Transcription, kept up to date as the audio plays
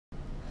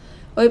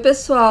Oi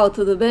pessoal,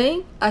 tudo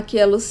bem? Aqui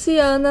é a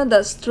Luciana da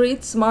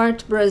Street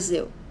Smart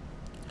Brazil.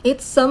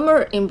 It's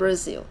summer in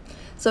Brazil,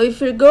 so if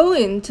you're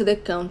going to the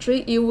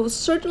country, you will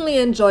certainly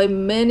enjoy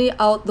many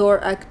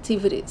outdoor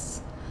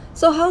activities.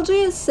 So how do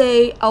you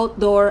say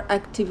outdoor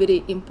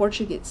activity in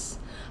Portuguese?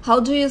 How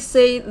do you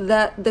say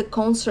that the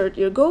concert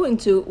you're going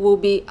to will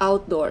be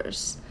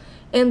outdoors?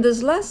 In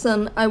this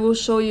lesson, I will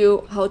show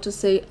you how to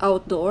say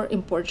outdoor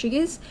in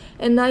Portuguese,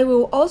 and I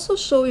will also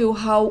show you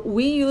how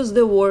we use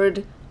the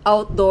word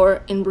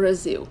outdoor in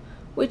Brazil,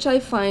 which I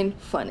find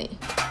funny.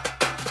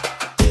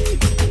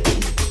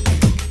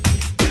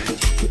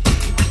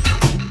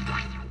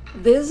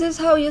 This is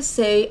how you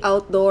say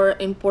outdoor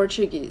in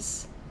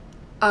Portuguese.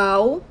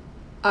 Ao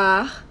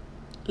ar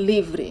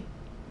livre.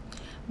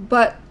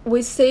 But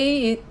we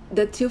say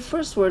the two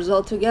first words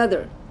all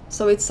together,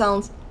 so it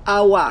sounds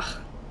ao ar.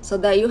 So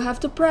that you have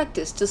to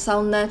practice to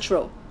sound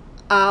natural.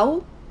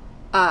 Ao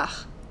ar.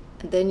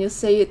 And then you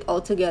say it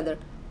all together.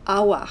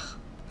 Ao ar.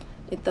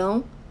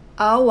 Então,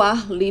 ao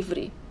ar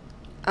livre.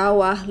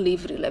 Ao ar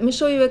livre. Let me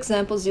show you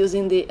examples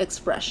using the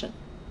expression.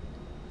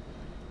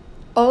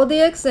 All the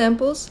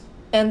examples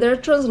and their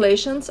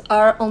translations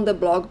are on the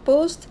blog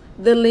post.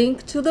 The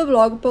link to the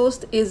blog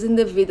post is in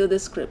the video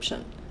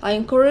description. I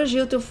encourage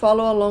you to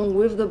follow along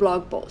with the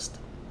blog post.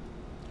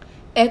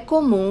 É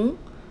comum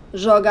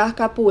jogar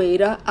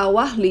capoeira ao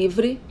ar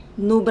livre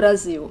no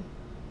Brasil.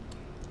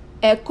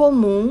 É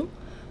comum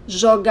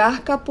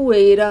jogar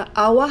capoeira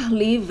ao ar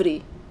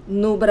livre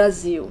no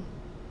Brasil.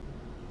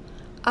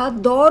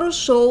 Adoro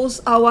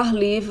shows ao ar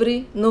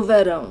livre no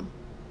verão.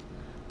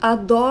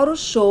 Adoro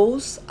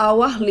shows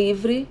ao ar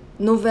livre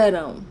no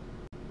verão.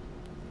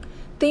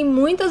 Tem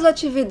muitas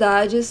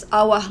atividades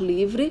ao ar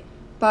livre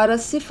para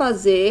se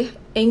fazer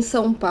em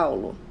São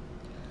Paulo.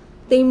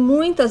 Tem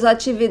muitas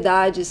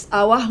atividades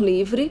ao ar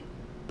livre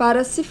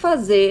para se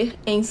fazer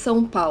em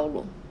São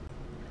Paulo.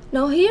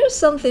 Now here's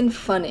something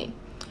funny.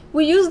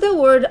 We use the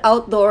word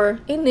outdoor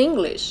in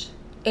English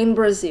in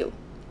Brazil,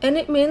 and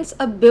it means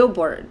a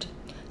billboard.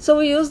 So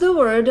we use the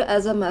word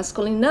as a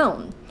masculine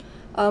noun.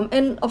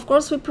 And of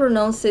course we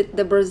pronounce it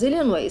the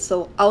Brazilian way,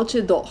 so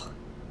outdoor.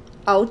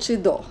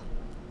 Outdoor.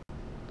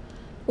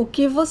 O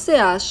que você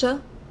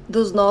acha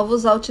dos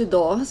novos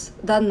outdoors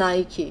da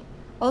Nike?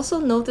 Also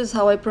notice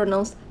how I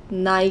pronounce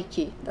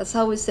Nike. That's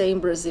how we say in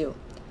Brazil.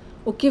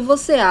 O que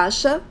você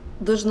acha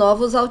dos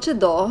novos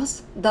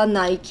outdoors da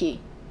Nike?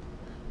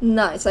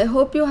 Nice. I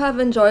hope you have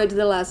enjoyed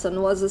the lesson.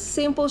 It was a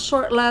simple,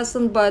 short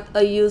lesson, but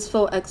a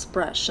useful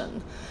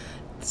expression.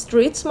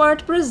 Street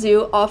Smart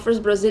Brazil offers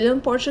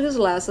Brazilian Portuguese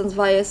lessons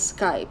via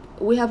Skype.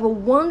 We have a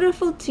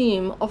wonderful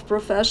team of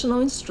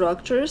professional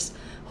instructors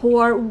who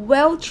are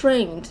well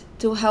trained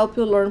to help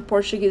you learn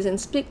Portuguese and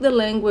speak the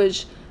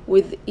language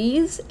with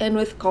ease and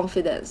with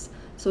confidence.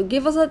 So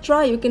give us a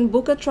try. You can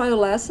book a trial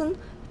lesson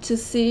to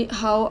see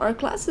how our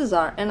classes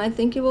are, and I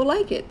think you will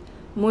like it.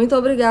 Muito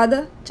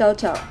obrigada. Tchau,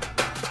 tchau.